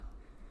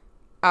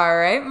All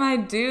right, my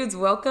dudes,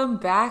 welcome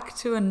back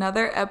to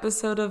another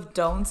episode of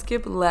Don't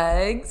Skip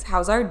Legs.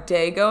 How's our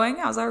day going?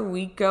 How's our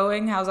week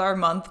going? How's our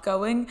month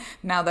going?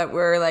 Now that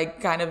we're like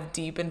kind of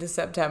deep into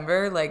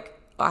September, like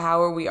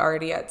how are we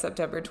already at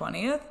September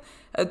 20th?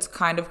 It's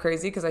kind of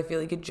crazy because I feel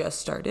like it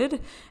just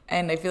started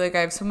and I feel like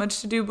I have so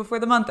much to do before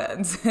the month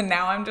ends and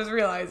now I'm just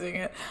realizing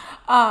it.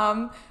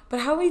 But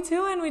how we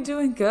doing? We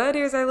doing good?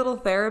 Here's our little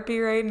therapy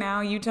right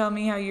now. You tell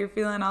me how you're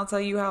feeling. I'll tell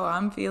you how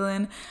I'm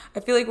feeling. I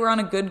feel like we're on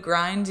a good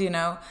grind, you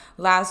know.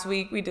 Last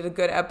week we did a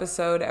good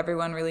episode.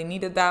 Everyone really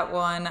needed that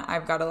one.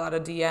 I've got a lot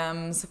of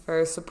DMs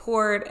for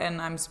support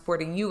and I'm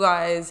supporting you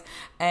guys.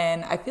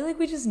 And I feel like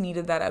we just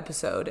needed that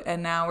episode.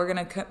 And now we're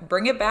going to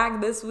bring it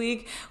back this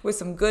week with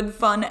some good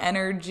fun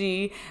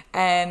energy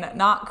and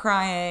not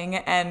crying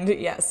and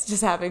yes,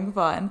 just having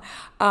fun.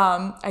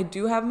 I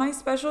do have my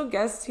special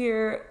guest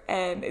here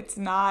and it's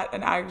not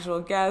an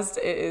actual guest.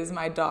 It is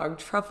my dog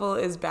Truffle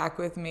is back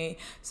with me.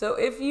 So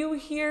if you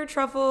hear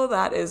Truffle,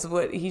 that is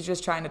what he's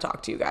just trying to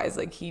talk to you guys.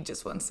 Like he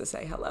just wants to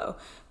say hello.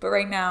 But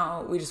right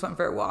now we just went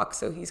for a walk.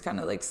 So he's kind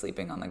of like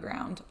sleeping on the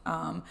ground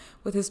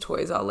with his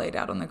toys all laid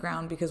out on the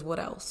ground because what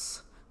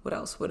else? What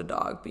else would a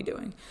dog be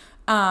doing?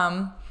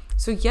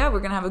 So yeah, we're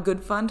going to have a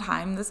good fun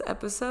time this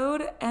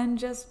episode and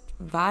just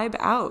vibe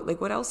out. Like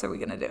what else are we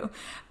going to do?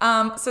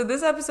 So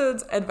this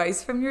episode's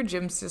advice from your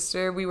gym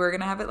sister. We were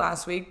going to have it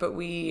last week, but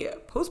we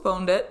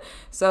postponed it.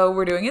 So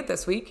we're doing it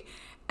this week.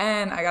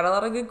 And I got a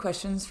lot of good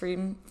questions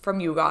from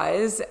you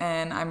guys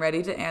and I'm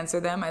ready to answer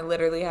them. I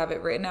literally have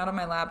it written out on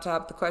my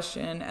laptop, the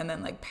question, and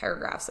then like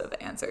paragraphs of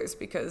answers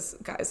because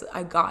guys,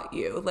 I got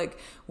you. Like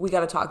we got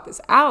to talk this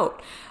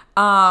out.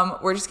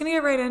 We're just going to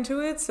get right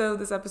into it. So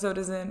this episode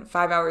isn't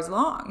 5 hours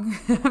long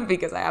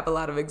because I have a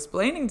lot of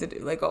explaining to do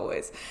like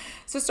always.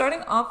 So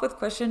starting off with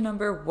question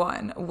number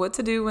 1, what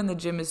to do when the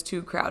gym is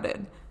too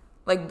crowded?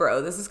 Like,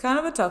 bro, this is kind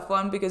of a tough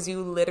one because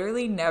you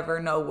literally never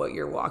know what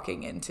you're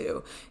walking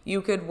into. You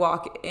could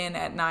walk in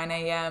at 9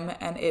 a.m.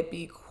 and it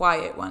be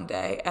quiet one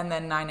day and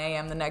then 9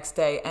 a.m. the next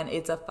day and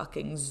it's a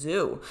fucking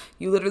zoo.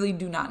 You literally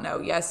do not know.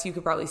 Yes, you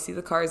could probably see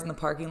the cars in the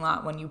parking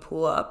lot when you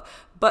pull up,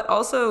 but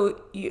also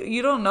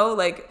you don't know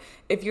like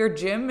if your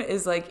gym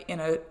is like in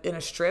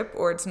a strip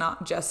or it's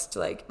not just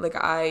like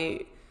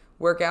I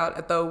work out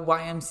at the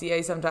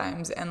YMCA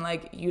sometimes and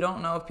like you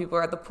don't know if people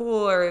are at the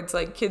pool or it's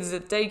like kids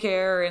at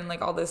daycare and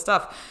like all this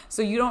stuff.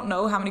 So you don't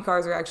know how many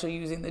cars are actually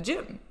using the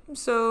gym.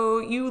 So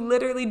you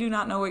literally do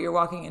not know what you're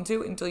walking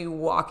into until you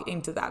walk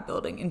into that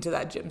building, into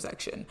that gym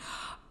section.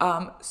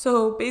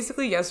 So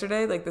basically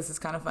yesterday, like this is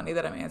kind of funny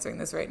that I'm answering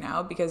this right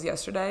now because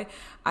yesterday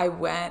I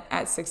went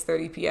at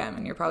 6:30 p.m.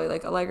 and you're probably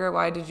like, Allegra,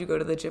 why did you go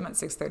to the gym at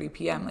 6:30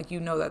 p.m.? Like, you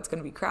know, that's going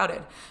to be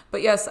crowded.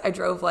 But yes, I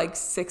drove like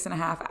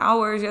 6.5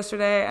 hours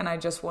yesterday and I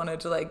just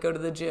wanted to like go to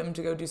the gym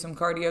to go do some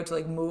cardio to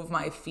like move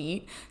my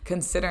feet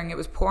considering it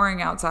was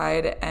pouring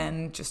outside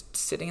and just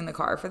sitting in the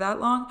car for that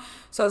long.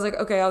 So I was like,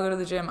 okay, I'll go to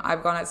the gym.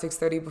 I've gone at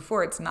 6:30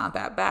 before. It's not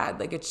that bad.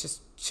 Like it's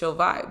just chill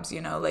vibes,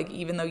 you know, like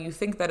even though you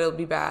think that it'll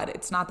be bad,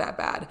 it's not that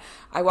bad.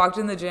 I walked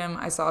in the gym.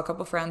 I saw a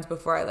couple friends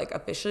before I like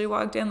officially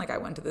walked in. Like I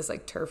went to this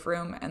like turf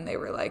room and they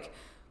were like,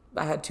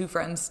 I had 2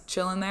 friends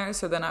chilling there.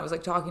 So then I was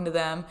like talking to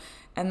them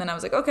and then I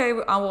was like, okay,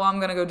 well, I'm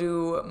going to go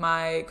do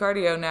my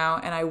cardio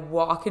now. And I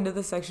walk into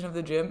the section of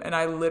the gym and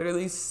I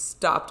literally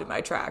stopped in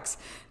my tracks.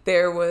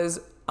 There was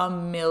a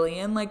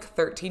million like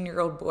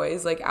 13-year-old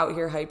boys like out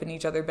here hyping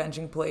each other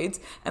benching plates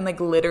and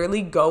like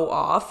literally go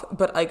off,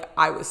 but like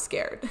I was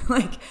scared.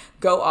 Like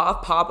go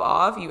off, pop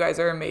off, you guys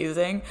are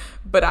amazing,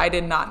 but I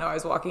did not know I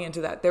was walking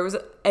into that. There was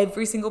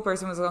every single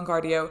person was on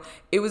cardio.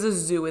 It was a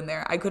zoo in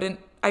there. I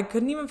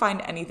couldn't even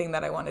find anything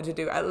that I wanted to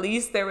do. At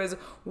least there was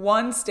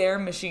one stair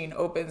machine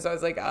open, so I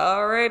was like,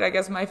 all right, I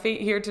guess my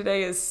fate here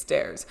today is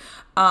stairs.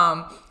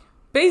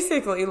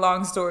 Basically,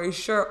 long story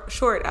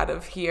short out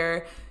of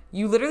here,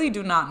 you literally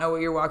do not know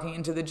what you're walking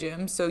into the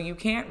gym, so you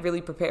can't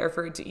really prepare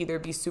for it to either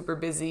be super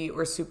busy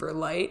or super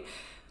light.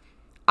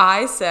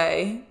 I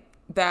say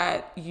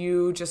that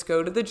you just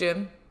go to the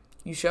gym,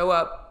 you show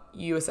up,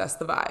 you assess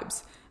the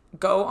vibes.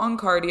 Go on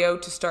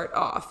cardio to start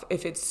off.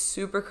 If it's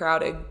super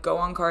crowded, go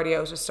on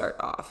cardio to start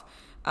off.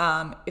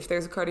 If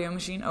there's a cardio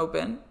machine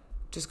open,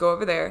 just go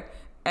over there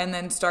and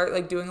then start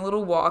like doing a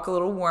little walk, a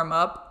little warm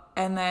up.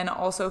 And then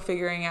also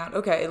figuring out,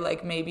 okay,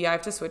 like maybe I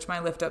have to switch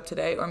my lift up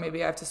today, or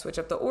maybe I have to switch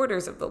up the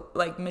orders of the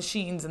like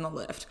machines in the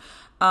lift.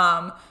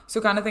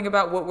 So kind of think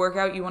about what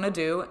workout you want to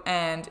do.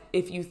 And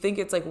if you think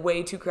it's like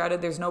way too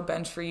crowded, there's no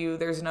bench for you,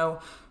 there's no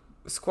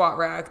squat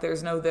rack,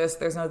 there's no this,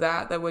 there's no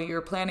that what you're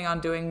planning on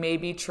doing,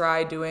 maybe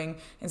try doing,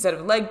 instead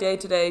of leg day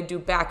today, do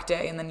back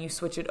day, and then you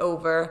switch it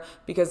over,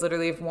 because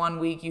literally if 1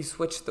 week you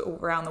switch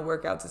around the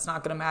workouts, it's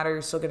not going to matter,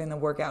 you're still getting the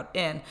workout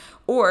in.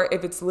 Or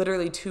if it's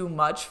literally too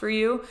much for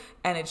you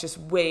and it's just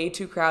way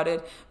too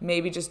crowded,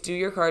 maybe just do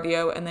your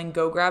cardio and then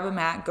go grab a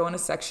mat, go in a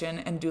section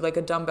and do like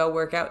a dumbbell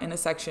workout in a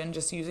section,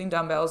 just using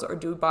dumbbells, or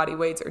do body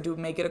weights, or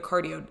make it a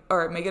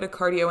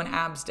cardio and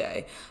abs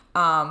day.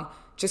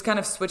 just kind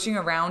of switching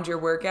around your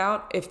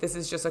workout if this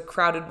is just a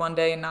crowded one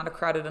day and not a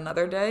crowded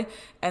another day.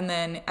 And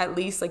then at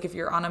least like if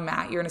you're on a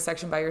mat, you're in a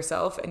section by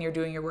yourself and you're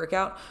doing your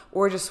workout,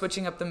 or just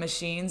switching up the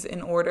machines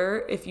in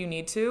order if you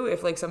need to,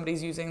 if like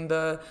somebody's using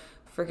the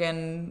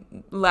freaking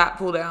lat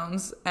pull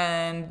downs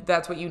and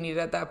that's what you need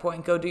at that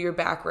point, go do your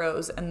back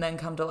rows and then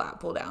come to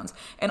lat pull downs.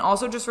 And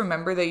also just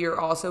remember that you're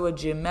also a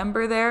gym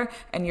member there,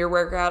 and your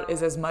workout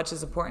is as much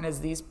as important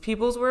as these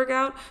people's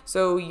workout.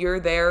 So you're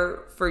there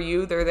for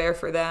you, they're there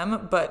for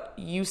them, but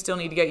you still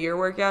need to get your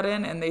workout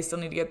in and they still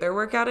need to get their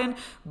workout in,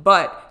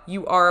 but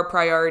you are a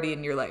priority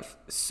in your life.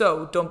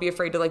 So don't be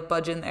afraid to like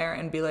budge in there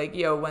and be like,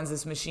 yo, when's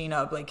this machine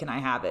up? Like, can I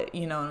have it?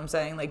 You know what I'm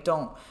saying? Like,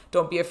 don't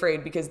be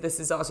afraid, because this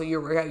is also your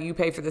workout. You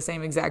pay for the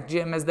same exact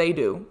gym as they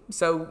do.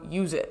 So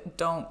use it.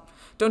 Don't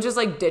just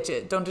like ditch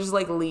it. Don't just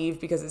like leave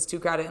because it's too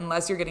crowded.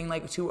 Unless you're getting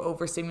like too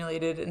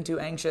overstimulated and too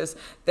anxious,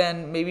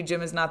 then maybe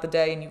gym is not the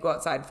day and you go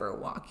outside for a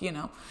walk, you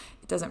know.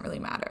 It doesn't really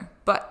matter.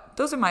 But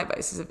those are my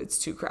advices if it's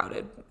too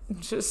crowded.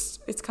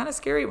 It's kind of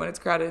scary when it's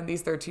crowded and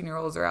these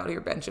 13-year-olds are out here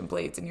benching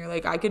plates and you're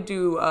like, I could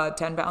do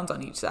 10 pounds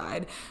on each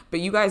side, but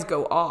you guys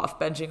go off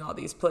benching all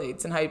these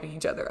plates and hyping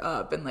each other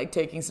up and like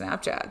taking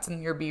Snapchats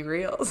and your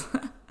B-reels.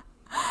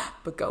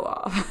 But go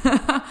off.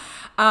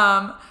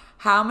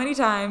 How many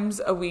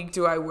times a week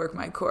do I work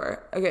my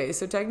core? Okay,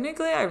 so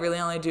technically I really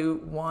only do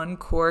one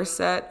core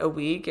set a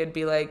week. It'd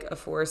be like a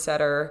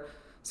 4-setter.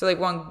 So like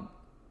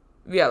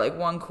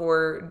one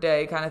core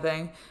day kind of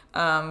thing.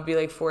 Be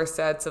like 4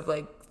 sets of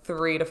like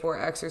 3 to 4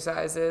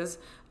 exercises.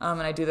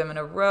 And I do them in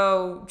a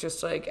row,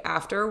 just like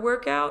after a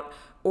workout.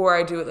 Or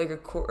I do it like a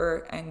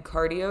core and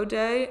cardio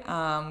day,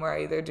 where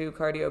I either do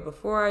cardio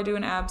before I do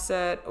an ab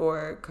set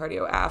or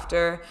cardio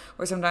after.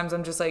 Or sometimes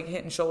I'm just like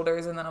hitting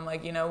shoulders and then I'm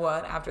like, you know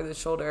what? After the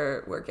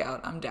shoulder workout,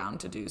 I'm down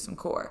to do some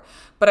core.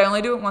 But I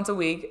only do it once a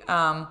week.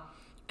 And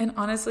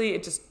honestly,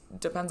 it just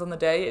depends on the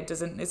day.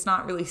 It's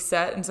not really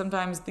set. And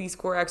sometimes these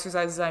core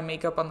exercises I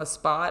make up on the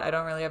spot. I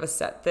don't really have a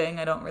set thing.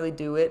 I don't really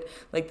do it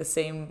like the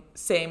same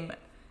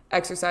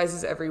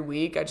exercises every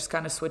week. I just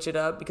kind of switch it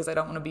up because I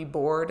don't want to be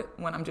bored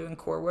when I'm doing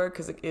core work,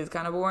 because it is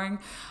kind of boring.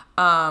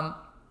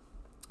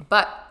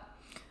 But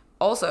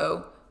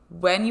also,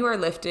 when you are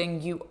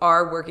lifting, you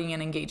are working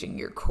and engaging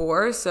your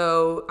core.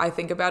 So I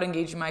think about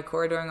engaging my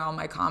core during all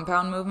my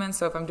compound movements.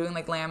 So if I'm doing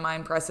like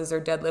landmine presses or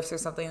deadlifts or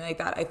something like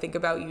that, I think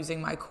about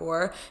using my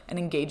core and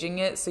engaging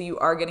it. So you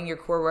are getting your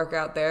core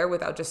workout there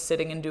without just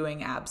sitting and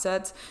doing ab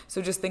sets.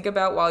 So just think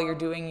about while you're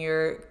doing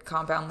your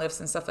compound lifts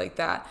and stuff like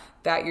that,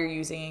 that you're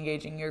using,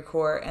 engaging your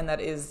core, and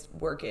that is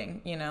working,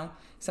 you know?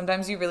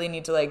 Sometimes you really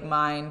need to like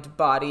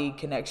mind-body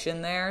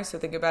connection there. So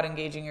think about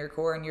engaging your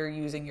core and you're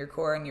using your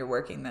core and you're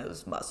working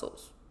those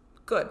muscles.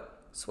 Good.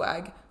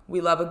 Swag.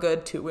 We love a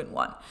good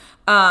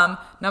 2-in-1.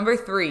 Number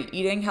 3,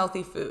 eating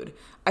healthy food.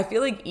 I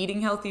feel like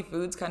eating healthy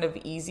food's kind of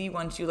easy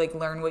once you like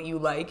learn what you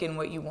like and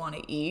what you want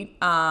to eat.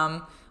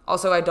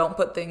 Also, I don't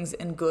put things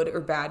in good or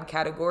bad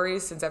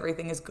categories since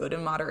everything is good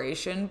in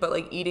moderation, but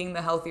like eating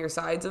the healthier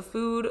sides of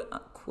food,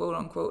 quote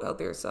unquote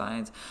healthier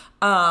sides,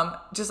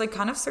 just like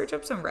kind of search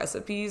up some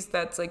recipes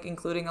that's like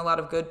including a lot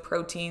of good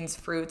proteins,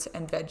 fruits,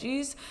 and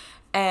veggies,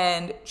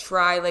 and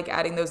try like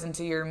adding those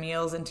into your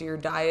meals, into your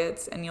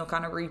diets, and you'll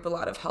kind of reap a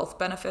lot of health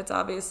benefits,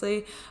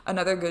 obviously.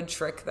 Another good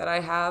trick that I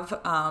have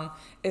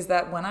is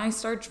that when I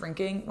start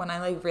drinking, when I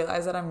like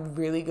realize that I'm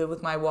really good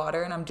with my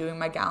water and I'm doing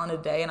my gallon a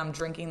day and I'm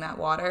drinking that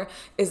water,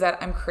 is that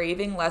I'm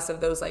craving less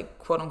of those like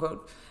quote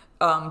unquote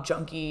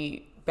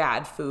junky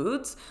bad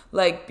foods.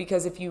 Like,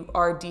 because if you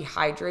are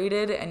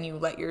dehydrated and you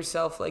let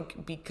yourself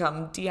like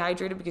become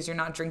dehydrated because you're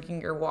not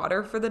drinking your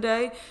water for the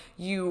day,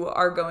 you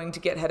are going to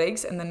get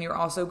headaches, and then you're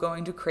also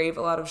going to crave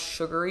a lot of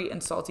sugary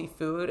and salty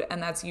food,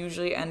 and that's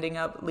usually ending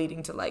up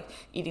leading to like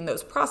eating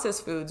those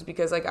processed foods.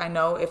 Because like I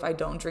know if I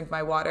don't drink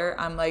my water,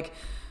 I'm like,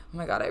 oh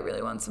my God, I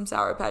really want some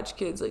Sour Patch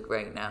Kids like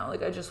right now.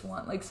 Like I just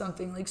want like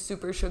something like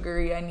super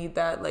sugary. I need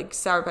that, like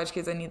Sour Patch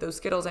Kids. I need those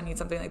Skittles. I need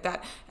something like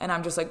that. And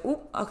I'm just like,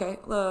 ooh, okay,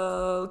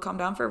 calm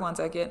down for 1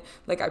 second.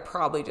 Like I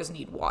probably just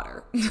need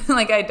water.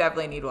 Like I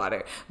definitely need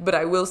water, but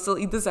I will still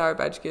eat the Sour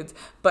Patch Kids,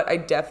 but I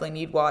definitely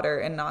need water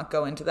and not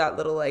go into that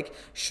little like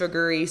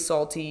sugary,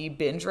 salty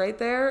binge right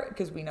there,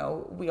 because we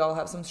know we all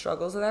have some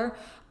struggles there.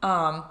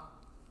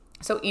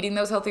 So eating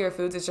those healthier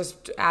foods is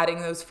just adding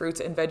those fruits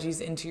and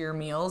veggies into your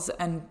meals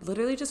and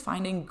literally just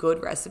finding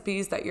good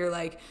recipes that you're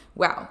like,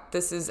 wow,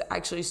 this is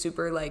actually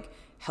super like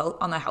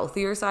on the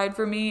healthier side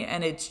for me.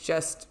 And it's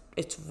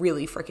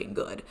really freaking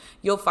good.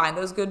 You'll find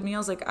those good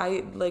meals. Like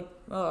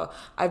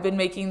I've been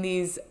making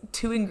these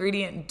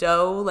 2-ingredient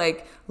dough,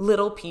 like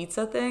little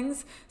pizza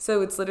things.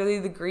 So it's literally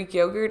the Greek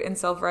yogurt and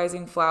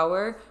self-rising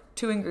flour,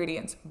 2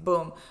 ingredients,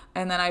 boom.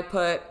 And then I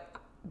put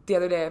the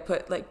other day I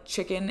put like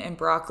chicken and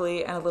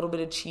broccoli and a little bit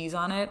of cheese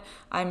on it.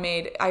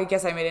 I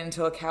guess I made it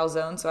into a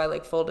calzone, so I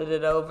like folded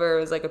it over. It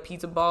was like a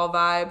pizza ball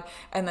vibe,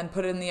 and then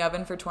put it in the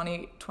oven for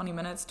 20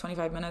 minutes,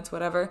 25 minutes,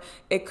 whatever.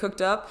 It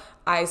cooked up.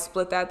 I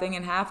split that thing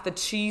in half. The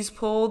cheese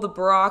pull, the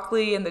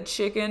broccoli, and the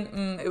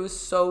chicken, it was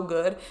so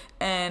good.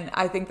 And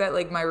I think that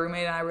like my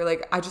roommate and I were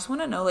like, I just want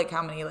to know like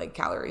how many like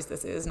calories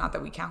this is. Not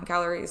that we count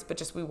calories, but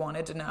just we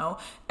wanted to know.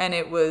 And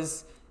it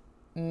was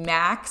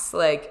max,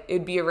 like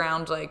it'd be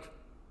around like,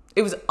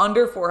 it was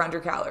under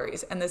 400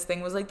 calories, and this thing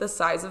was like the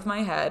size of my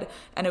head,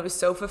 and it was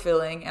so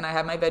fulfilling. And I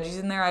had my veggies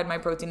in there, I had my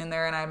protein in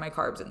there, and I had my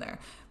carbs in there.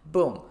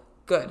 Boom.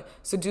 Good.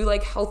 So do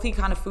like healthy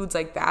kind of foods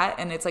like that,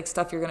 and it's like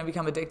stuff you're going to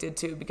become addicted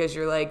to because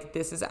you're like,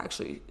 this is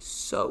actually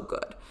so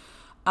good.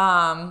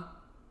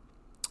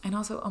 And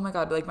also, oh my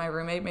God, like my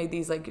roommate made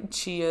these like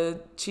chia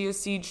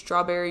seed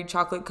strawberry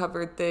chocolate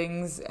covered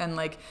things, and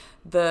like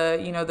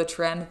the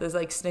trend, there's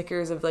like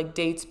Snickers of like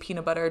dates,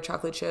 peanut butter,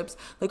 chocolate chips.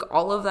 Like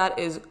all of that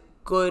is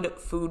good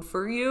food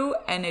for you,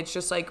 and it's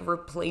just like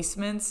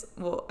replacements.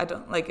 Well, I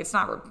don't like, it's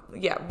not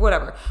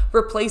whatever,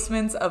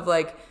 replacements of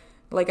like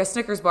a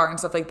Snickers bar and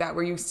stuff like that,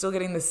 where you're still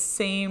getting the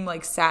same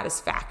like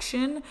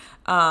satisfaction,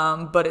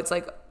 but it's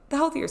like the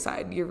healthier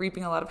side. You're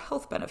reaping a lot of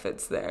health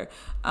benefits there.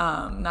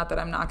 Not that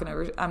I'm not gonna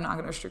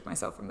restrict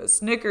myself from the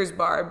Snickers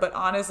bar, but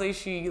honestly,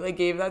 she like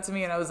gave that to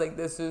me, and I was like,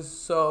 this is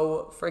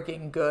so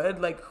freaking good.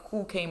 Like,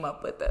 who came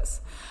up with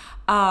this?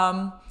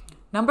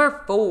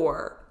 Number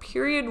 4,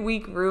 period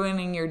week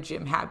ruining your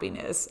gym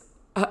happiness.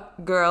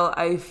 Girl,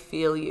 I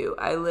feel you.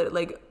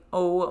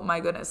 Oh my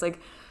goodness. Like,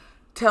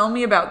 tell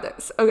me about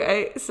this.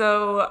 Okay,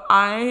 so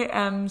I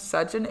am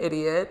such an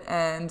idiot,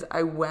 and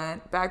I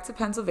went back to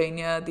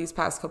Pennsylvania these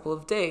past couple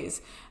of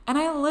days, and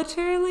I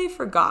literally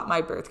forgot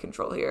my birth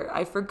control here.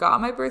 I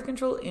forgot my birth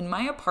control in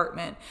my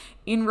apartment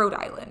in Rhode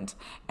Island,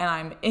 and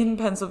I'm in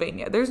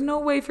Pennsylvania. There's no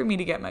way for me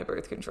to get my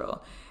birth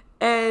control.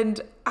 And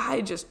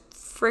I just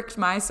fricked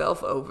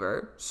myself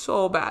over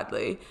so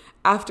badly.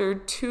 After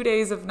 2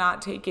 days of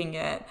not taking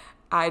it,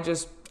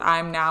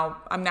 I'm now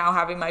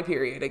having my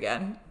period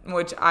again,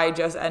 which I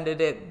just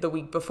ended it the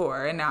week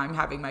before, and now I'm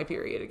having my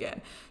period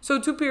again. So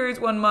 2 periods,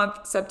 1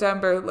 month,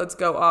 September, let's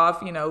go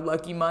off,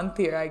 lucky month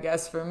here, I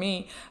guess, for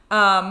me.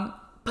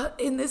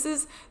 This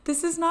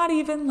is not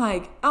even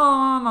like,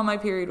 oh, I'm on my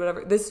period,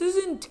 whatever. This is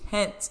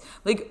intense,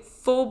 like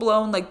full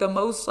blown, like the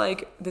most,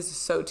 like, this is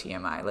so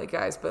TMI, like,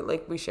 guys, but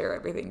like we share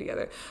everything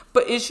together.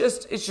 But it's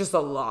just a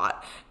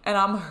lot, and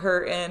I'm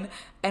hurting,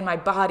 and my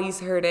body's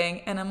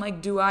hurting, and I'm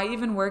like, do I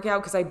even work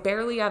out? Because I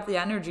barely have the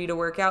energy to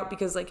work out,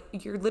 because like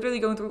you're literally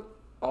going through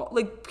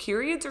like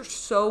periods are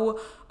so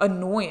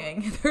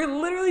annoying. They're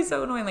literally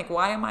so annoying. Like,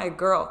 why am I a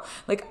girl?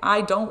 Like, I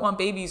don't want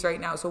babies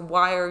right now, so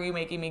why are you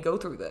making me go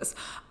through this?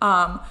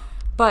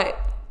 But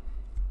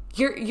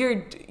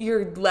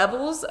your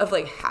levels of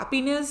like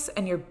happiness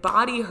and your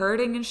body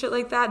hurting and shit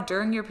like that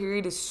during your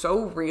period is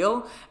so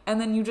real,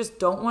 and then you just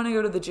don't want to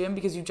go to the gym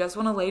because you just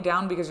want to lay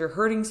down because you're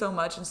hurting so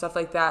much and stuff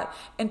like that.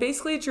 And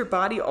basically it's your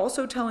body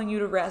also telling you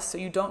to rest, so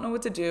you don't know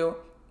what to do,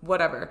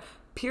 whatever.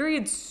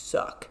 Periods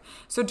suck.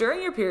 So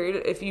during your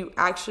period, if you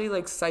actually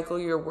like cycle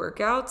your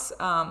workouts,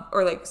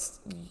 or like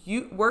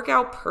you work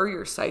out per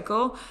your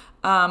cycle,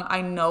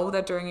 I know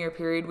that during your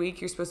period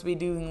week, you're supposed to be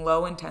doing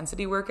low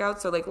intensity workouts.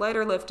 So like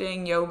lighter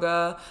lifting,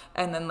 yoga,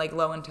 and then like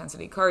low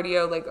intensity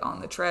cardio, like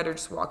on the tread or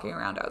just walking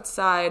around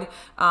outside,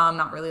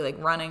 not really like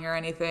running or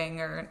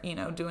anything, or,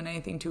 doing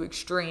anything too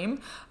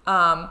extreme.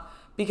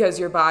 Because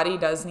your body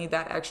does need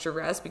that extra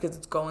rest because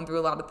it's going through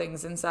a lot of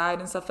things inside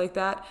and stuff like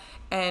that.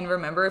 And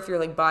remember, if your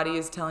like body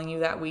is telling you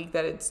that week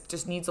that it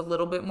just needs a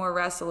little bit more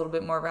rest, a little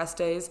bit more rest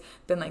days,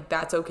 then like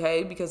that's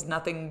okay, because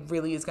nothing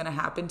really is going to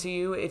happen to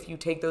you if you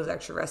take those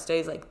extra rest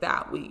days like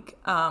that week.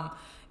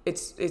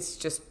 It's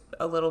just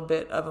a little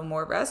bit of a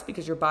more rest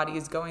because your body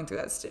is going through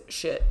that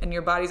shit, and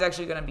your body's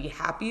actually going to be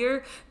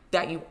happier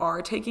that you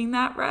are taking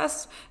that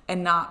rest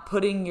and not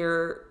putting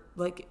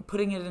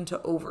it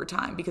into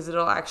overtime, because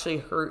it'll actually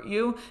hurt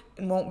you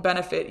and won't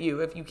benefit you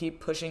if you keep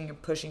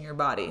pushing your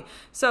body.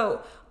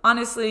 So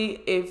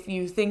honestly, if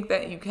you think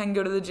that you can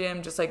go to the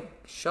gym, just like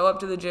show up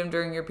to the gym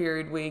during your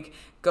period week,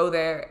 go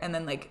there, and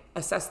then like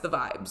assess the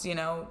vibes.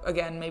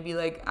 Again, maybe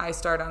like I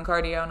start on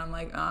cardio and I'm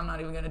like, oh, I'm not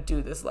even gonna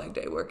do this leg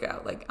day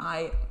workout. Like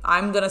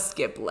I'm gonna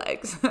skip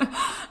legs.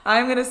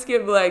 I'm gonna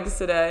skip legs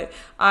today.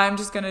 I'm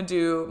just gonna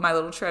do my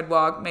little tread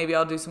walk. Maybe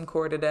I'll do some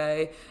core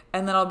today,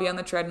 and then I'll be on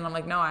the tread and I'm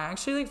like, no, I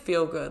actually like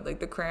feel good. Like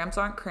the cramps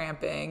aren't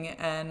cramping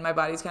and my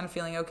body's kind of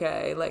feeling okay.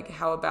 Like,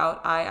 how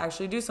about I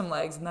actually do some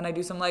legs? And then I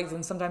do some legs,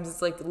 and sometimes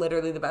it's like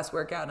literally the best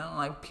workout, and I'm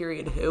like,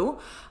 period who?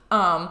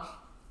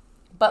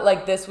 But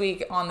like this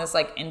week on this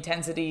like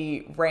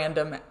intensity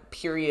random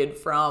period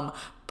from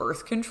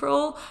birth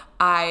control,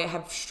 I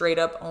have straight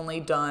up only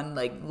done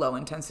like low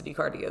intensity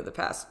cardio the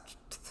past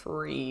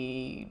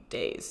 3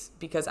 days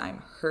because I'm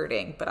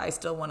hurting, but I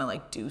still want to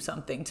like do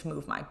something to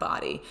move my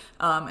body.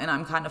 And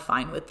I'm kind of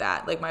fine with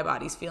that. Like my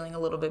body's feeling a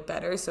little bit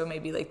better. So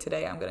maybe like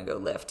today I'm going to go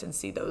lift and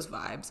see those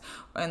vibes.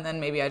 And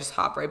then maybe I just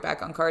hop right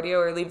back on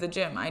cardio or leave the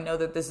gym. I know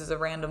that this is a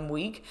random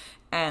week,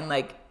 and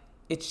like,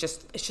 it's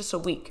just a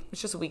week.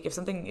 It's just a week.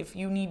 If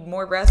you need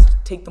more rest,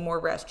 take the more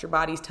rest. Your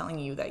body's telling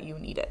you that you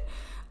need it.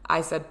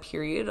 I said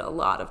period a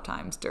lot of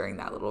times during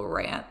that little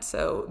rant.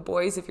 So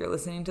boys, if you're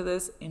listening to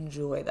this,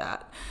 enjoy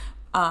that.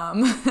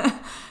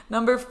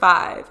 Number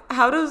 5,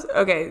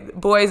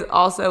 boys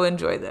also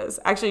enjoy this.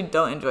 Actually,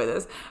 don't enjoy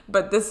this,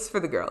 but this is for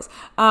the girls.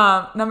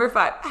 Number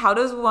 5, how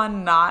does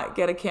one not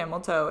get a camel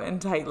toe in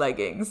tight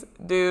leggings?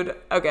 Dude,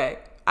 okay.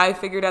 I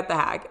figured out the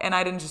hack, and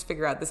I didn't just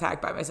figure out this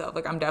hack by myself.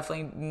 Like, I'm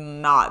definitely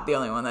not the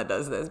only one that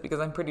does this, because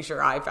I'm pretty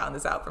sure I found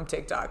this out from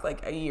TikTok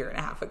like a year and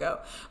a half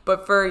ago.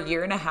 But for a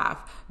year and a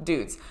half,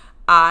 dudes,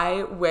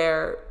 I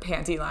wear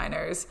panty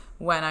liners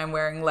when I'm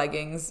wearing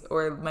leggings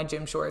or my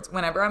gym shorts.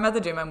 Whenever I'm at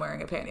the gym, I'm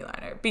wearing a panty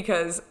liner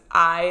because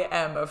I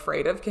am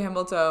afraid of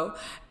camel toe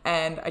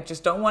and I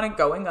just don't want it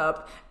going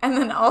up. And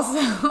then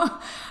also,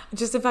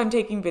 just if I'm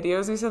taking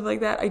videos or stuff like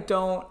that, I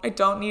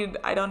don't need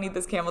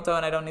this camel toe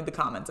and I don't need the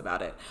comments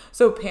about it.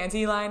 So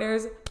panty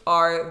liners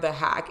are the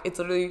hack. It's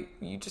literally,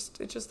 it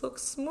just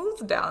looks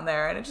smooth down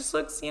there and it just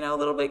looks, a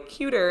little bit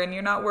cuter, and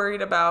you're not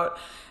worried about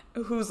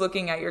who's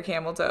looking at your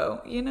camel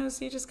toe,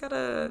 so you just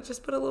gotta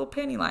put a little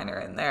panty liner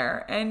in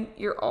there and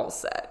you're all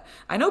set.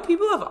 I know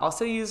people have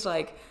also used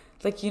like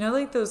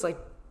those like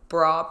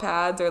bra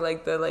pads or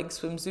like the like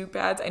swimsuit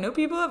pads. I know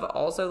people have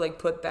also like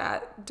put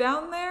that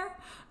down there.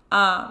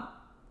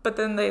 But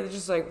then they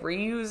just like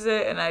reuse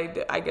it, and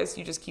I guess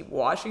you just keep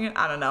washing it.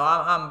 I don't know.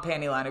 I'm a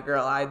panty liner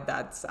girl.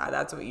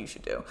 That's what you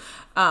should do.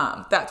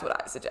 That's what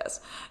I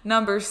suggest.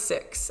 Number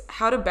 6,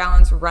 how to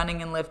balance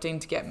running and lifting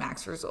to get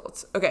max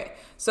results. Okay,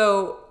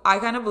 so I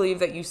kind of believe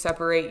that you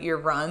separate your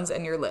runs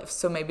and your lifts.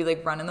 So maybe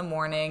like run in the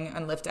morning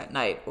and lift at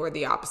night, or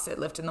the opposite,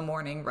 lift in the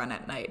morning, run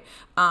at night.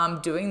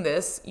 Doing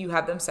this, you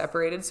have them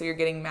separated so you're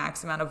getting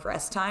max amount of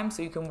rest time,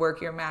 so you can work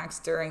your max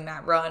during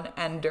that run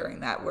and during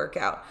that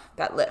workout,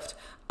 that lift.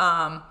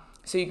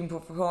 So you can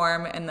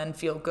perform and then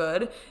feel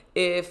good.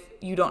 If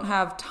you don't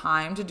have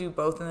time to do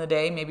both in the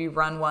day, maybe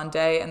run one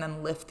day and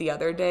then lift the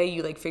other day.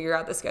 You like figure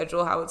out the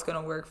schedule, how it's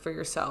going to work for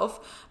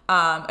yourself.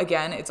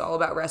 Again, it's all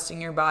about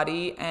resting your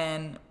body.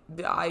 And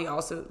I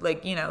also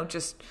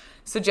just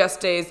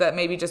suggest days that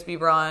maybe just be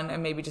run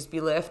and maybe just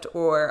be lift,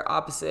 or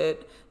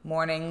opposite,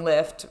 morning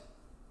lift,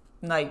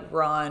 night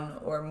run,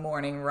 or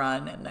morning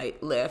run and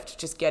night lift,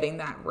 just getting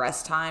that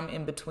rest time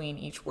in between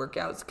each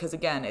workouts, because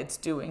again, it's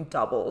doing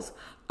doubles.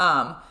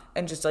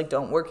 And just like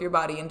don't work your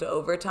body into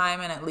overtime,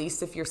 and at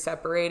least if you're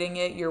separating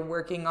it, you're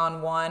working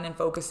on one and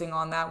focusing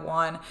on that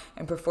one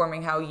and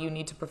performing how you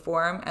need to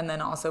perform, and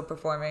then also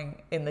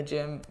performing in the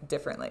gym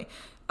differently.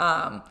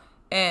 Where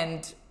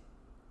was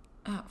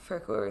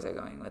I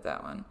going with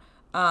that one?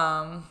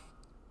 I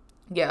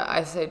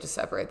say just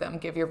separate them,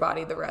 give your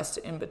body the rest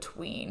in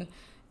between,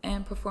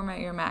 and perform at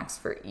your max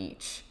for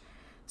each.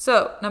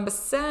 So, number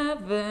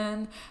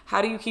 7,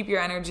 how do you keep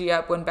your energy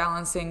up when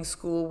balancing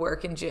school,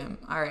 work, and gym?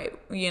 All right,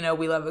 we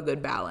love a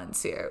good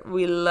balance here.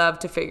 We love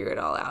to figure it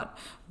all out.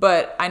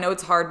 But I know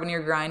it's hard when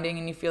you're grinding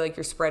and you feel like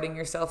you're spreading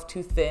yourself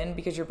too thin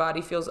because your body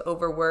feels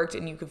overworked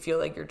and you could feel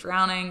like you're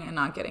drowning and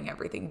not getting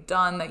everything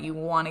done that you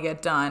want to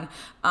get done.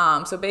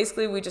 So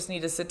basically, we just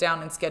need to sit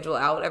down and schedule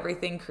out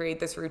everything, create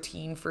this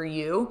routine for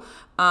you.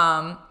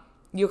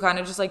 You'll kind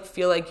of just like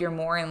feel like you're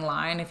more in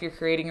line if you're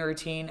creating a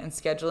routine and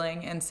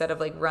scheduling instead of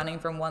like running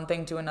from one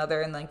thing to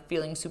another and like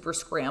feeling super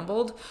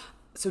scrambled.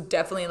 So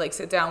definitely like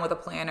sit down with a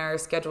planner,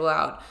 schedule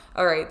out,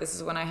 all right, this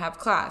is when I have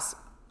class.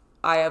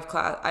 I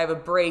have a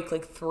break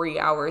like 3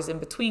 hours in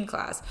between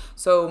class.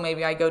 So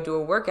maybe I go do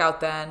a workout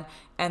then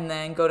and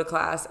then go to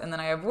class, and then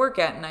I have work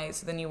at night.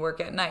 So then you work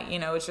at night,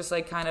 it's just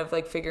like kind of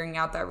like figuring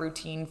out that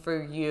routine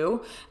for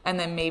you. And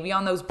then maybe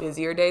on those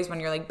busier days when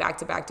you're like back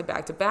to back to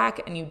back to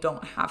back and you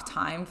don't have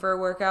time for a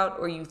workout,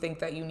 or you think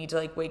that you need to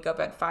like wake up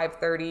at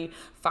 5:30,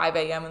 5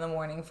 a.m. in the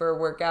morning for a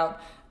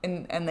workout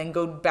and then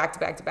go back to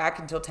back to back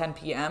until 10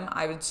 p.m.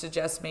 I would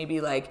suggest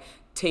maybe like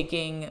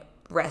taking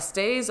rest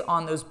days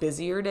on those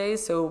busier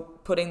days. So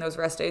putting those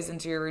rest days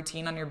into your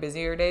routine on your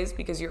busier days,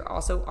 because you're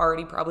also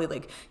already probably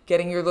like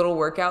getting your little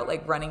workout,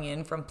 like running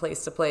in from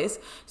place to place.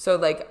 So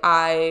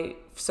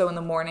in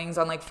the mornings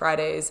on like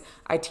Fridays,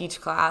 I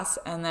teach class,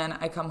 and then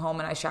I come home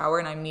and I shower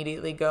and I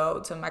immediately go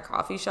to my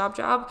coffee shop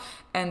job.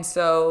 And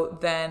so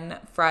then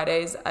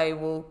Fridays I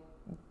will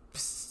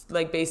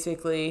like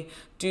basically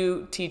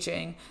do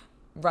teaching,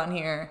 run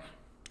here,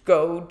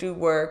 go do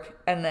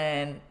work, and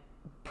then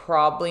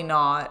probably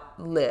not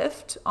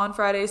lift on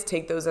Fridays,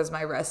 take those as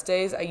my rest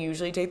days. I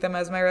usually take them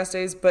as my rest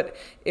days, but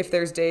if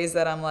there's days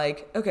that I'm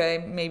like,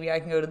 okay, maybe I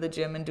can go to the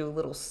gym and do a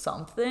little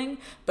something,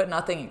 but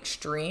nothing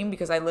extreme,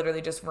 because I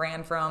literally just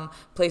ran from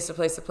place to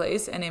place to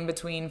place, and in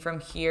between from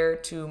here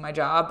to my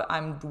job,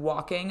 I'm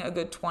walking a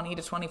good 20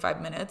 to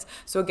 25 minutes.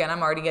 So again,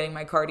 I'm already getting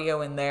my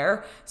cardio in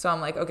there. So I'm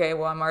like, okay,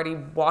 well, I'm already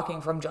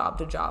walking from job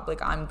to job.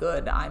 Like, I'm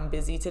good. I'm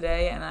busy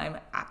today, and I'm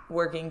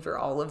working for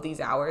all of these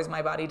hours.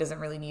 My body doesn't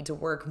really need to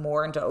work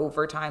more into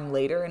overtime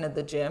later into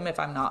the gym if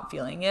I'm not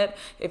feeling it.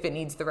 If it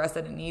needs the rest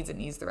that it needs, it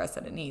needs the rest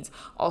that it needs.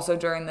 Also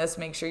during this,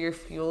 make sure you're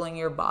fueling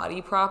your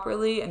body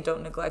properly and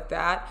don't neglect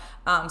that.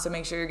 So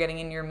make sure you're getting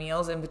in your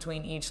meals in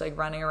between each, like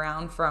running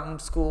around from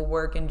school,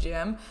 work, and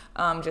gym,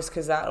 just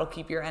because that'll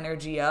keep your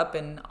energy up.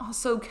 And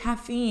also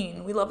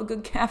caffeine. We love a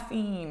good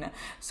caffeine.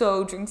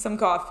 So drink some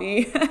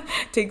coffee,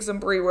 take some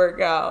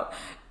pre-workout,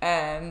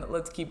 and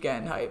let's keep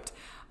getting hyped.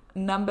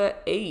 Number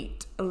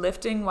 8,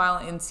 lifting while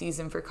in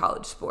season for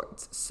college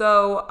sports.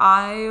 So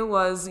I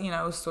was,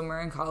 a swimmer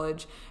in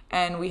college,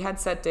 and we had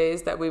set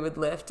days that we would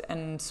lift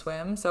and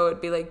swim. So it'd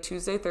be like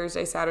Tuesday,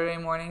 Thursday, Saturday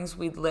mornings,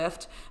 we'd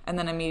lift, and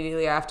then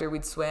immediately after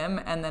we'd swim,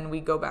 and then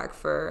we'd go back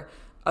for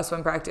a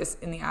swim practice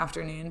in the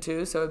afternoon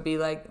too. So it'd be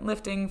like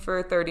lifting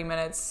for 30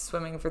 minutes,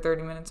 swimming for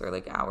 30 minutes, or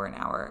like an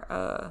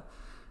hour.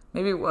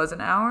 Maybe it was an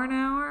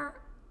hour.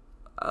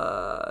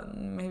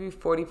 Maybe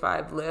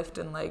 45 lift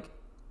and like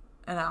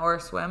an hour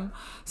swim,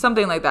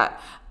 something like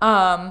that,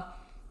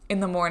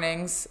 in the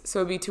mornings. So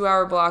it'd be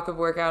 2-hour block of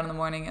workout in the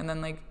morning and then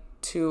like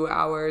 2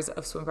 hours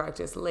of swim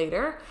practice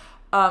later.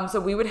 So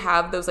we would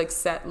have those like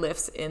set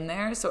lifts in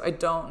there. So I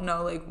don't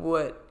know like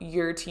what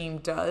your team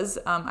does.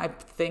 I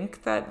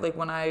think that like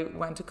when I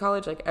went to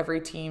college, like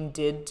every team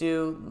did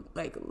do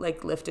like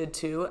lifted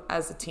too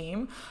as a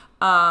team.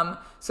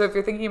 So if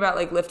you're thinking about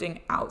like lifting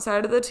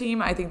outside of the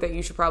team, I think that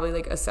you should probably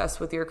like assess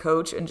with your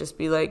coach and just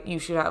be like, you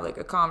should have like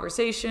a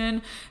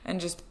conversation,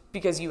 and just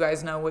because you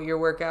guys know what your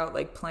workout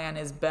like plan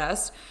is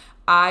best.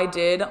 I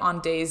did on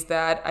days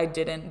that I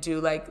didn't do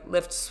like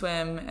lift,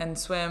 swim, and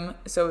swim.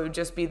 So it would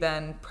just be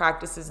then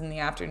practices in the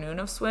afternoon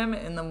of swim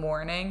in the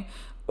morning,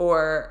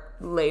 or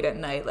late at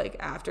night, like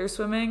after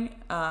swimming.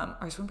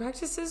 Our swim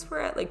practices were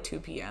at like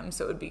 2 p.m.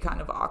 So it would be kind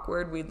of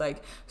awkward. We'd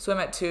like swim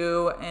at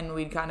 2 and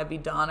we'd kind of be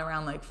done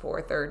around like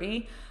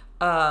 4:30.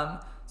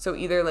 So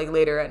either like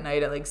later at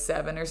night at like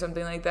 7 or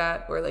something like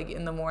that, or like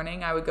in the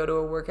morning I would go to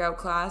a workout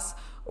class,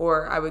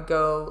 or I would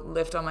go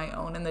lift on my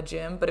own in the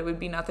gym, but it would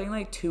be nothing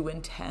like too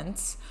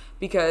intense,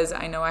 because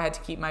I know I had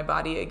to keep my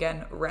body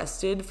again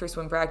rested for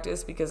swim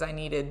practice because I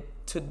needed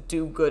to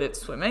do good at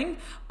swimming.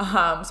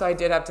 So I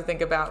did have to think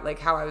about like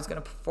how I was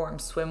going to perform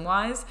swim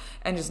wise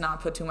and just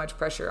not put too much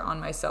pressure on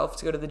myself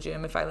to go to the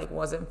gym if I like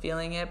wasn't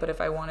feeling it. But if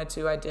I wanted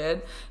to, I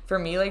did. For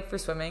me, like for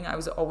swimming, I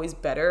was always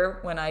better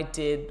when I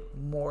did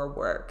more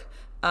work.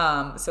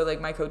 So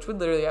like my coach would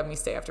literally have me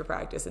stay after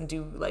practice and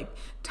do like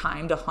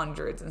timed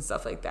 100s and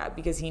stuff like that,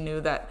 because he knew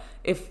that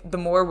if the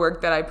more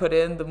work that I put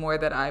in, the more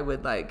that I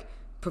would like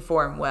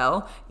perform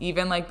well.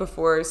 Even like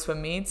before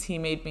swim meets, he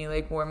made me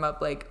like warm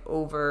up like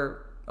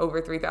over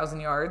 3,000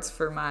 yards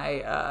for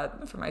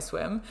my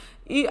swim.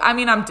 I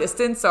mean, I'm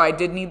distant, so I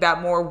did need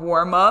that more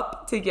warm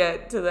up to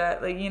get to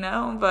that,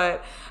 like,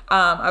 but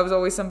I was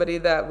always somebody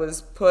that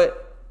was put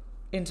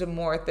into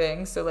more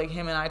things. So like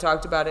him and I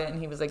talked about it, and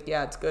he was like,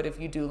 yeah, it's good if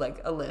you do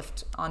like a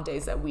lift on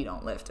days that we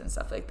don't lift and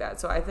stuff like that.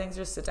 So I think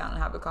just sit down and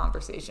have a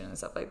conversation and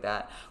stuff like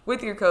that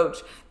with your coach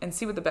and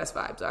see what the best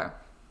vibes are,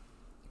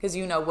 because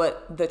you know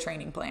what the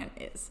training plan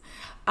is.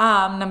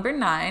 Number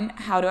 9,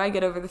 how do I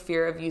get over the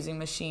fear of using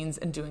machines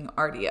and doing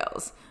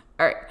RDLs?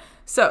 All right,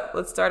 so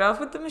let's start off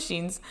with the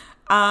machines.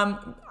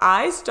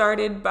 I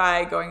started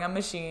by going on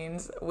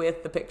machines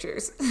with the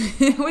pictures,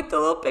 with the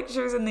little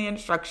pictures and the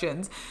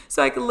instructions,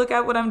 so I could look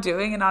at what I'm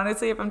doing. And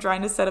honestly, if I'm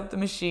trying to set up the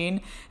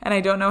machine and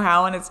I don't know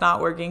how and it's not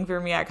working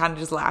for me, I kind of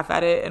just laugh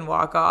at it and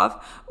walk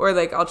off. Or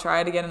like I'll try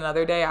it again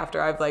another day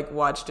after I've like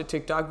watched a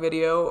TikTok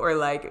video or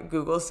like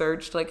Google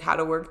searched like how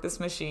to work this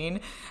machine,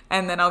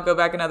 and then I'll go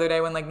back another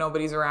day when like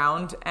nobody's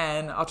around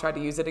and I'll try to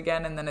use it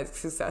again, and then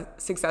it's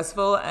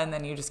successful, and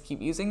then you just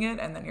keep using it,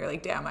 and then you're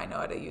like, damn, I know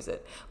how to use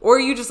it. Or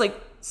you just like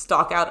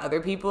stalk out other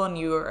people and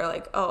you are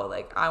like, oh,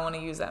 like I want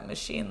to use that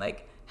machine,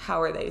 like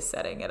how are they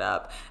setting it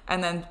up,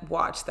 and then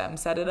watch them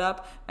set it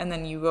up, and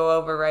then you go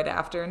over right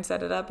after and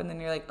set it up, and then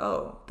you're like,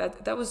 oh,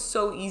 that was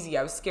so easy,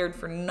 I was scared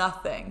for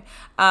nothing.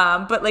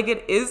 But like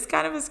it is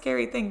kind of a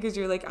scary thing, because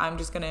you're like, I'm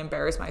just gonna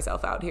embarrass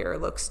myself out here or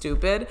look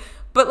stupid.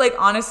 But like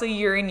honestly,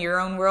 you're in your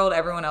own world,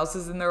 everyone else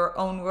is in their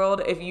own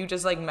world. If you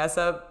just like mess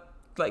up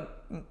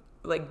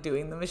like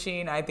doing the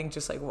machine, I think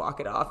just like walk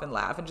it off and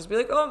laugh and just be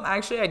like, oh,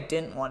 actually I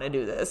didn't want to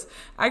do this.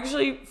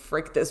 Actually,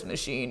 frick this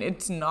machine,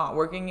 it's not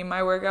working in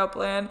my workout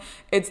plan.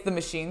 It's the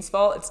machine's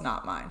fault, it's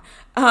not mine.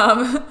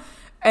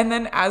 And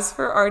then as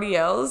for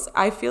RDLs,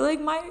 I feel like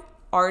my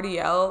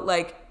RDL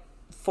like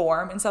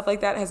form and stuff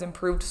like that has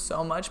improved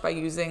so much by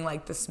using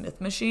like the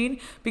Smith machine,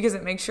 because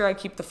it makes sure I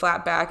keep the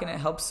flat back and it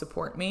helps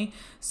support me.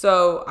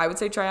 So I would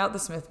say try out the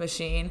Smith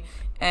machine.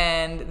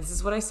 And this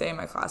is what I say in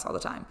my class all the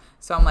time.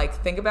 So I'm like,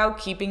 think about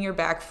keeping your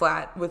back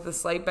flat with a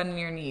slight bend in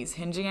your knees,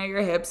 hinging at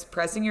your hips,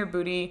 pressing your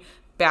booty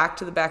back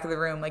to the back of the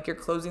room like you're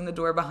closing the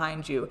door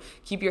behind you.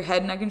 Keep your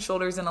head, neck, and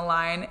shoulders in a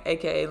line,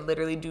 aka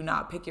literally do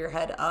not pick your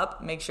head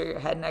up. Make sure your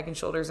head, neck, and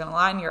shoulders in a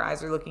line. Your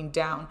eyes are looking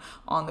down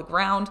on the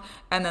ground.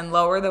 And then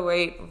lower the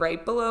weight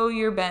right below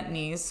your bent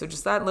knees. So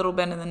just that little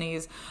bend in the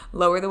knees.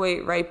 Lower the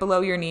weight right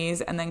below your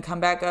knees, and then come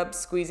back up,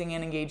 squeezing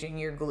and engaging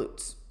your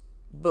glutes.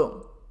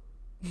 Boom.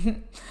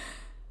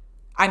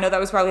 I know that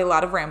was probably a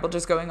lot of ramble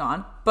just going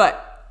on,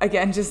 but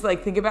again, just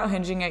like think about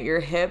hinging at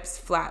your hips,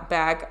 flat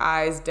back,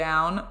 eyes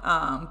down,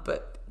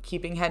 but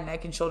keeping head,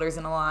 neck, and shoulders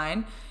in a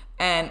line.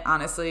 And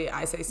honestly,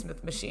 I say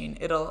Smith machine.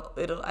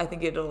 I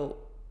think it'll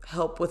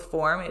help with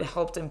form. It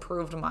helped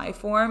improve my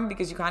form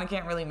because you kind of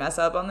can't really mess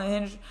up on the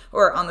hinge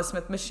or on the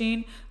Smith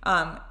machine.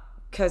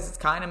 Because it's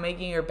kind of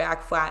making your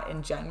back flat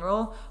in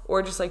general,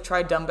 or just like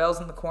try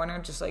dumbbells in the corner,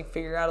 just like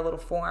figure out a little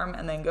form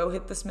and then go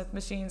hit the Smith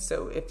machine.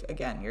 So if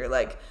again, you're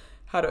like,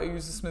 how do I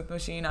use the Smith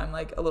machine? I'm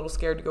like a little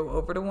scared to go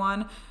over to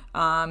one.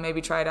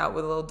 Maybe try it out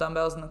with little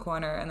dumbbells in the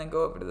corner and then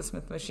go over to the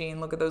Smith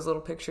machine. Look at those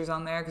little pictures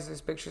on there because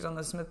there's pictures on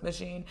the Smith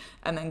machine,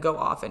 and then go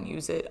off and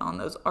use it on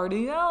those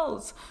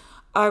RDLs.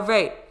 All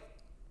right.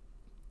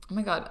 Oh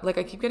my God, like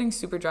I keep getting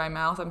super dry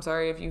mouth. I'm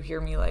sorry if you hear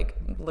me like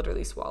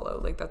literally swallow.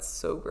 Like that's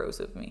so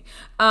gross of me.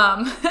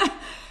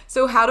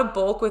 So how to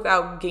bulk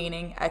without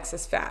gaining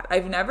excess fat.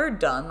 I've never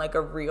done like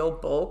a real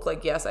bulk.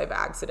 Like yes, I've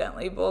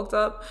accidentally bulked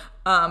up,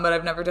 but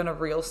I've never done a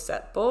real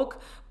set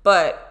bulk.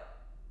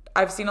 But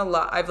I've seen a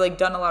lot. I've like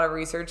done a lot of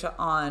research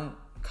on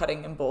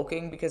cutting and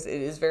bulking because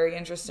it is very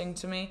interesting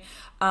to me.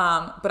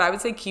 But I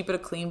would say keep it a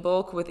clean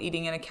bulk with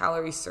eating in a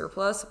calorie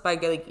surplus by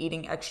like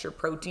eating extra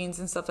proteins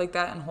and stuff like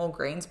that and whole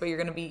grains, but you're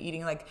going to be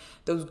eating like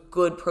those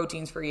good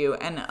proteins for you.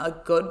 And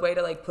a good way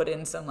to like put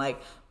in some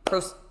like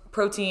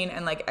protein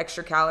and like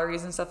extra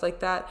calories and stuff like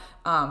that.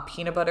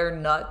 Peanut butter,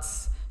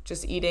 nuts,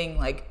 just eating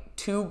like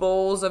 2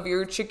 bowls of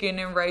your chicken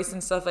and rice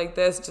and stuff like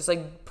this, just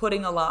like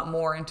putting a lot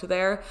more into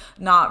there,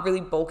 not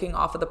really bulking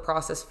off of the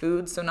processed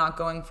foods. So not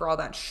going for all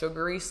that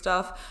sugary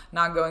stuff,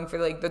 not going for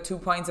like the 2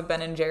 pints of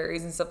Ben and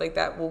Jerry's and stuff like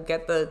that. We'll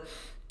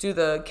do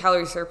the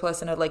calorie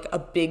surplus in a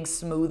big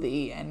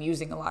smoothie and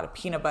using a lot of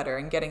peanut butter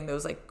and getting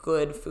those like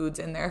good foods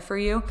in there for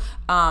you.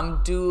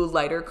 Do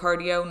lighter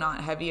cardio,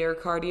 not heavier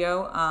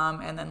cardio,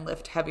 and then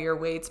lift heavier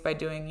weights by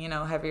doing,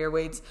 heavier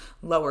weights,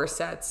 lower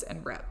sets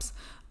and reps.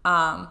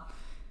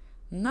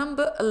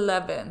 Number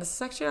 11. This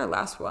is actually our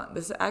last one.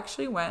 This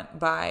actually went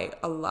by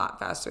a lot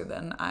faster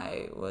than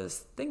I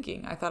was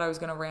thinking. I thought I was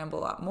going to ramble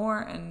a lot more,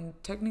 and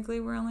technically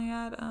we're only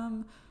at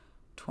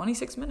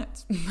 26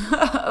 minutes.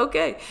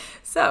 Okay,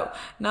 so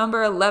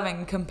number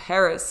 11,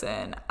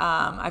 comparison.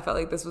 I felt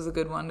like this was a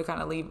good one to kind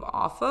of leave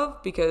off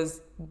of because,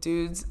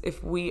 dudes,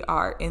 if we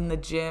are in the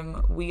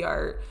gym, we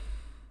are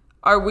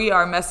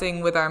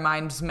messing with our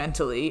minds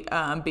mentally.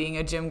 Being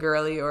a gym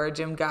girly or a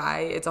gym guy,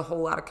 it's a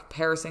whole lot of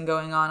comparison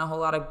going on, a whole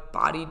lot of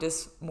body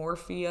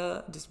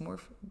dysmorphia.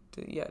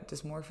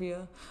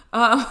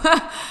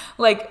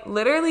 Like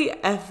literally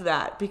F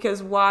that,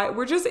 because why?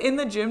 We're just in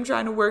the gym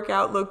trying to work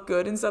out, look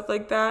good and stuff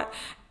like that,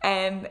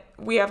 and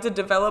we have to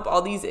develop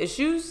all these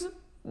issues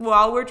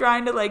while we're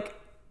trying to like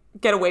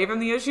get away from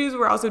the issues.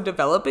 We're also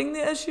developing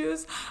the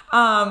issues.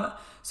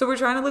 So we're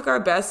trying to look our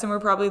best, and we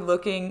probably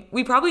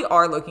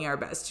are looking our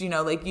best,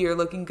 like you're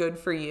looking good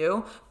for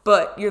you,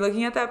 but you're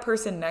looking at that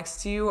person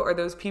next to you or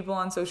those people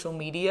on social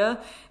media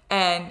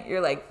and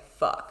you're like,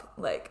 fuck,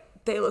 like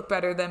they look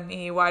better than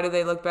me. Why do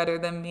they look better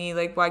than me?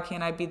 Like, why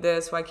can't I be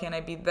this? Why can't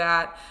I be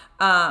that?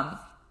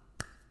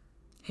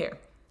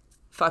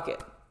 Fuck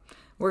it.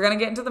 We're going to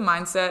get into the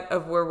mindset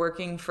of we're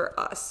working for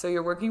us. So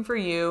you're working for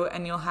you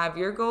and you'll have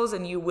your goals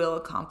and you will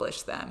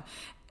accomplish them.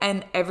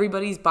 And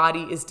everybody's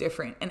body is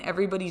different and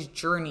everybody's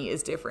journey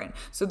is different.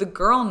 So the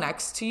girl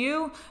next to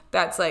you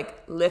that's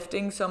like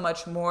lifting so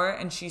much more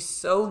and she's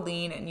so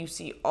lean and you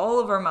see all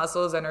of her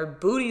muscles and her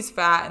booty's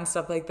fat and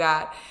stuff like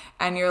that.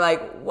 And you're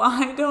like,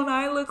 why don't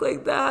I look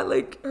like that?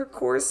 Like her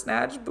core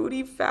snatch,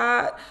 booty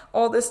fat,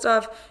 all this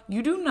stuff.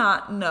 You do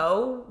not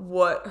know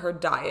what her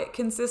diet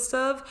consists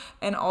of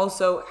and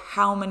also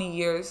how many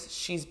years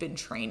she's been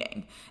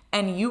training.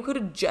 And you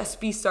could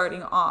just be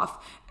starting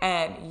off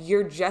and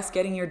you're just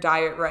getting your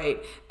diet right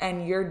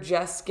and you're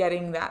just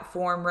getting that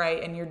form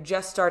right and you're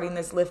just starting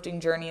this lifting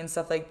journey and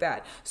stuff like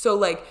that. So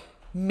like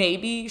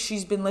maybe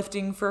she's been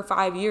lifting for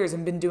 5 years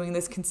and been doing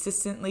this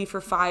consistently for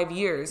 5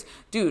 years.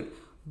 Dude,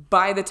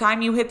 by the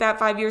time you hit that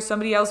 5 years,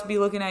 somebody else will be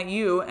looking at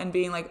you and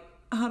being like,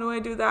 how do I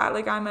do that?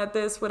 Like I'm at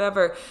this,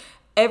 whatever.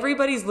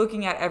 Everybody's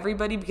looking at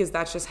everybody because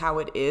that's just how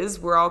it is.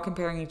 We're all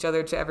comparing each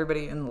other to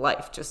everybody in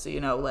life, just so you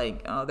know,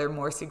 like, oh, they're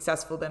more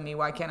successful than me.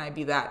 Why can't I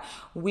be that?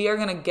 We are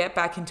going to get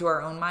back into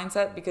our own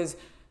mindset because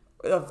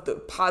of the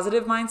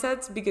positive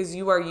mindsets, because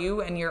you are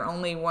you and you're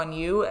only one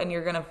you, and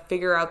you're going to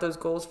figure out those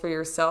goals for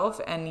yourself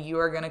and you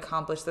are going to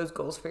accomplish those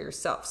goals for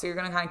yourself. So you're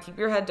going to kind of keep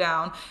your head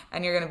down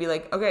and you're going to be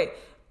like, okay,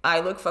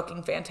 I look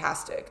fucking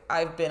fantastic.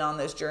 I've been on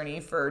this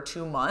journey for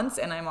 2 months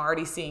and I'm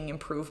already seeing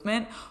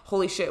improvement.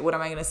 Holy shit, what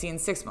am I going to see in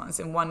 6 months,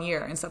 in 1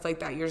 year and stuff like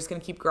that? You're just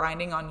going to keep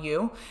grinding on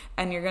you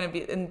and you're going to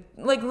be, and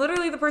like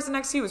literally the person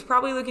next to you is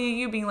probably looking at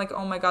you being like,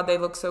 oh my God, they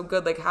look so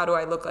good. Like, how do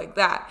I look like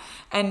that?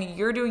 And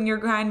you're doing your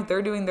grind,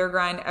 they're doing their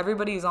grind.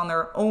 Everybody's on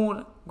their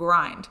own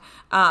grind.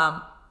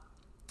 And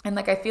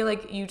like, I feel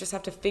like you just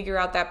have to figure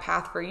out that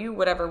path for you,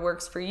 whatever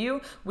works for you.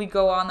 We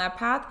go on that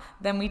path,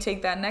 then we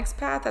take that next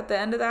path at the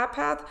end of that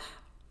path.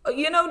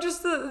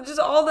 Just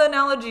all the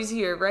analogies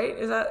here, right?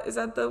 Is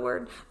that the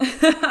word?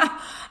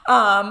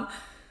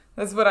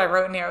 That's what I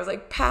wrote in here. I was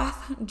like,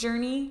 path,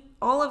 journey,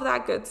 all of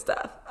that good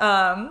stuff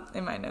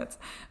in my notes.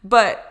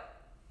 But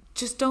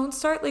just don't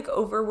start like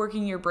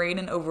overworking your brain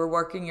and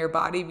overworking your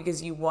body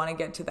because you want to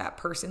get to that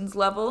person's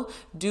level.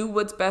 Do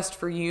what's best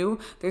for you.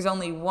 There's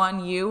only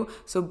one you,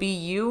 so be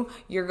you.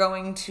 You're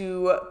going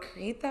to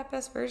create that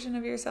best version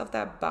of yourself.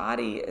 That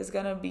body is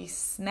going to be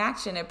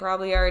snatching. It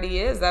probably already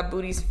is. That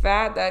booty's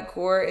fat. That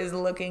core is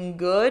looking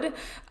good.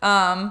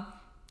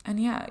 And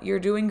yeah, you're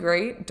doing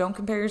great. Don't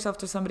compare yourself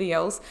to somebody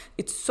else.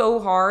 It's so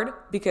hard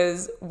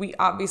because we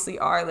obviously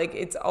are. Like,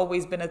 it's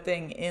always been a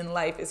thing in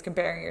life is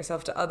comparing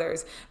yourself to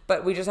others.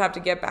 But we just have to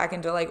get back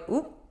into like,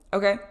 ooh,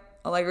 okay,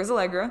 Allegra's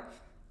Allegra.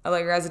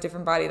 Allegra has a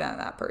different body than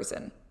that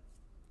person.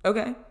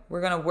 Okay,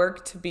 we're going to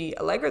work to be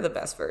Allegra the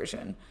best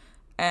version.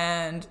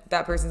 And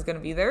that person's going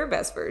to be their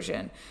best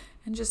version.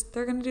 And just,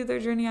 they're going to do their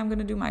journey. I'm going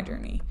to do my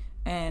journey.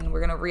 And we're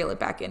going to reel it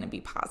back in and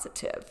be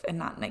positive and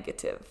not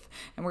negative.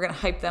 And we're going to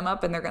hype them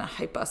up and they're going to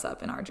hype us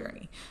up in our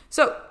journey.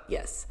 So,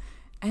 yes.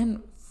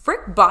 And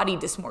frick body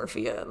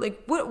dysmorphia.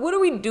 Like, what are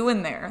we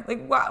doing there?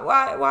 Like,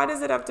 why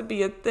does it have to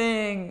be a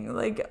thing?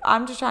 Like,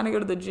 I'm just trying to go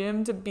to the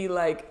gym to be,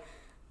 like,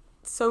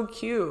 so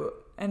cute.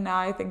 And now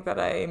I think that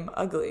I'm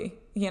ugly,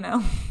 you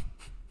know?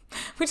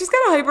 We just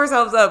got to hype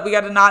ourselves up. We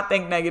got to not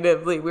think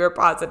negatively. We're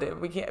positive.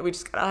 We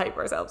just got to hype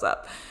ourselves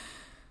up.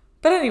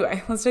 But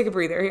anyway, let's take a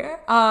breather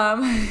here.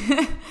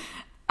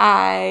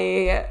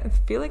 I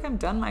feel like I'm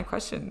done my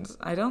questions.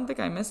 I don't think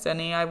I missed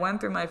any. I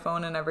went through my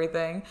phone and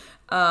everything.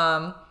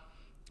 But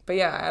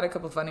yeah, I had a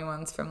couple funny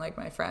ones from like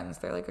my friends.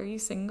 They're like, "Are you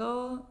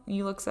single?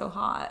 You look so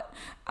hot."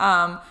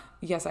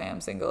 Yes, I am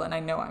single and I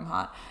know I'm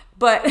hot.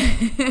 But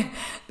I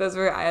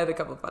had a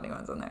couple funny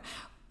ones on there.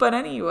 But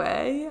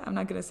anyway, I'm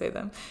not going to say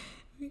them.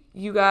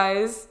 You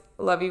guys,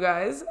 love you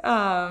guys.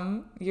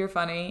 You're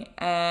funny.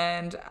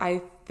 And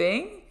I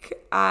think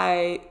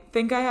I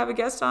have a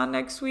guest on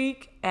next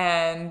week,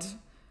 and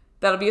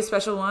that'll be a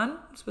special one,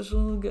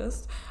 special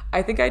guest.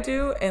 I think I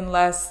do,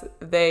 unless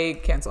they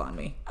cancel on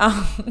me.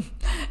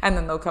 And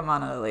then they'll come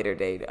on at a later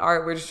date.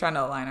 We're just trying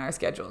to align our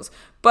schedules.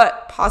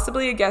 But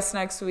possibly a guest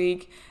next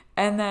week.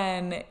 And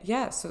then,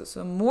 yeah,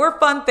 so more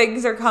fun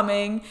things are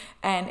coming.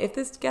 And if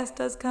this guest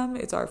does come,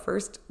 it's our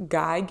first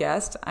guy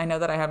guest. I know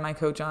that I had my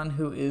coach on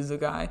who is a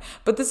guy,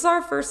 but this is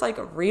our first like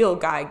real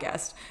guy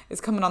guest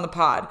is coming on the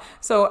pod.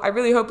 So I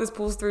really hope this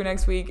pulls through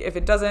next week. If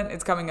it doesn't,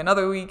 it's coming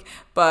another week,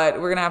 but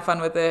we're going to have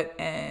fun with it.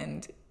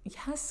 And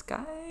yes,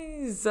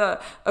 guys.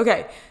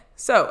 Okay.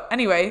 So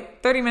anyway,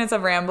 30 minutes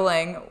of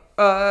rambling.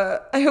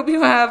 I hope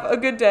you have a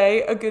good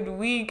day, a good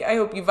week. I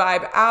hope you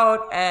vibe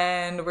out,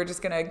 and we're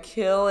just going to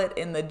kill it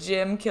in the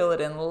gym, kill it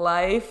in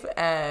life,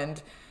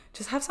 and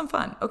just have some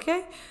fun,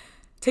 okay?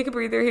 Take a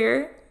breather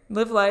here.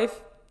 Live life.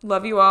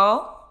 Love you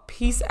all.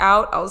 Peace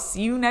out. I'll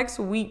see you next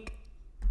week.